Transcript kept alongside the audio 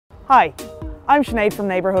Hi, I'm Sinead from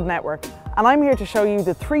Neighbourhood Network, and I'm here to show you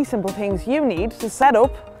the 3 simple things you need to set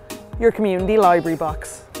up your community library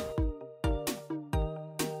box.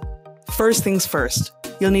 First things first,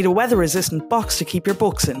 you'll need a weather-resistant box to keep your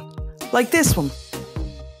books in, like this one.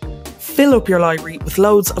 Fill up your library with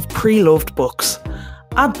loads of pre-loved books.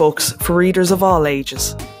 Add books for readers of all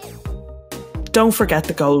ages. Don't forget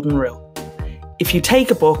the golden rule. If you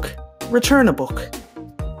take a book, return a book.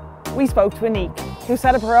 We spoke to Annick, who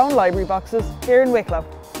set up her own library boxes here in Wicklow.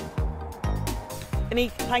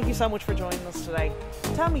 Annick, thank you so much for joining us today.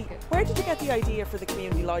 Tell me, where did you get the idea for the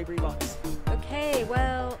community library box? Okay,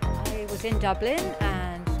 well, I was in Dublin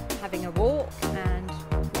and having a walk and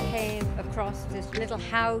came across this little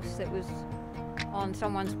house that was on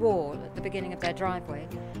someone's wall at the beginning of their driveway.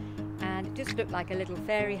 And it just looked like a little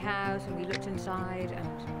fairy house, and we looked inside and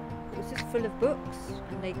it was just full of books,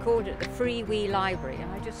 and they called it the Free Wee Library, and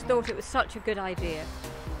I just thought it was such a good idea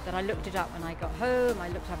that I looked it up when I got home. I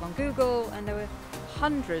looked up on Google and there were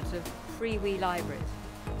hundreds of Free Wee libraries.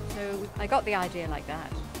 So I got the idea like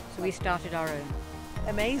that, so we started our own.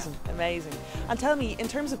 Amazing, amazing. And tell me, in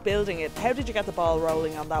terms of building it, how did you get the ball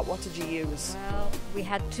rolling on that? What did you use? Well, we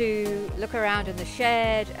had to look around in the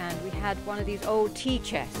shed, and we had one of these old tea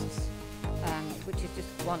chests, which is just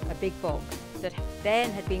a big box, that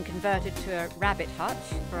then had been converted to a rabbit hutch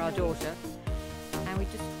for our daughter. And we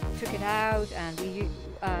just took it out, and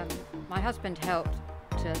my husband helped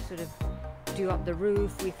to sort of do up the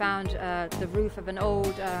roof. We found the roof of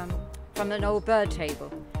from an old bird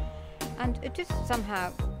table. And it just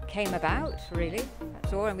somehow came about, really,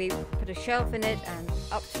 that's all. And we put a shelf in it, and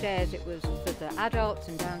upstairs it was for the adults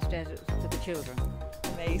and downstairs it was for the children.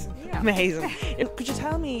 Amazing, yeah. Amazing. Could you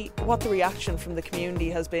tell me what the reaction from the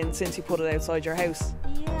community has been since you put it outside your house?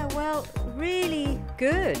 Yeah, well, really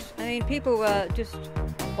good. I mean, people were just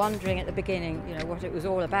wondering at the beginning, what it was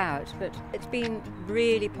all about, but it's been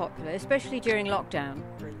really popular, especially during lockdown.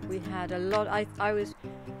 We had a lot. I was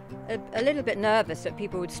a little bit nervous that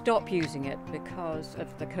people would stop using it because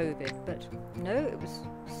of the COVID, but no, it was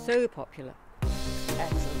so popular.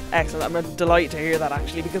 Excellent, excellent. I'm delighted to hear that,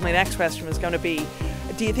 actually, because my next question was going to be,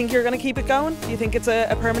 do you think you're going to keep it going? Do you think it's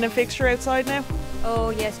a permanent fixture outside now? Oh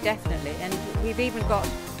yes, definitely, and we've even got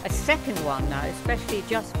a second one now, especially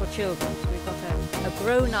just for children. So we've got a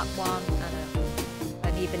grown-up one and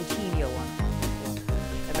an even teenier one.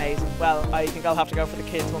 Amazing. Well, I think I'll have to go for the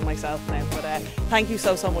kids one myself now, but thank you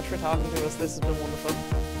so much for talking to us. This has been wonderful.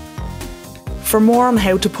 For more on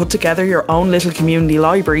how to put together your own little community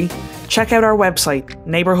library, check out our website,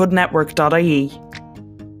 neighbourhoodnetwork.ie.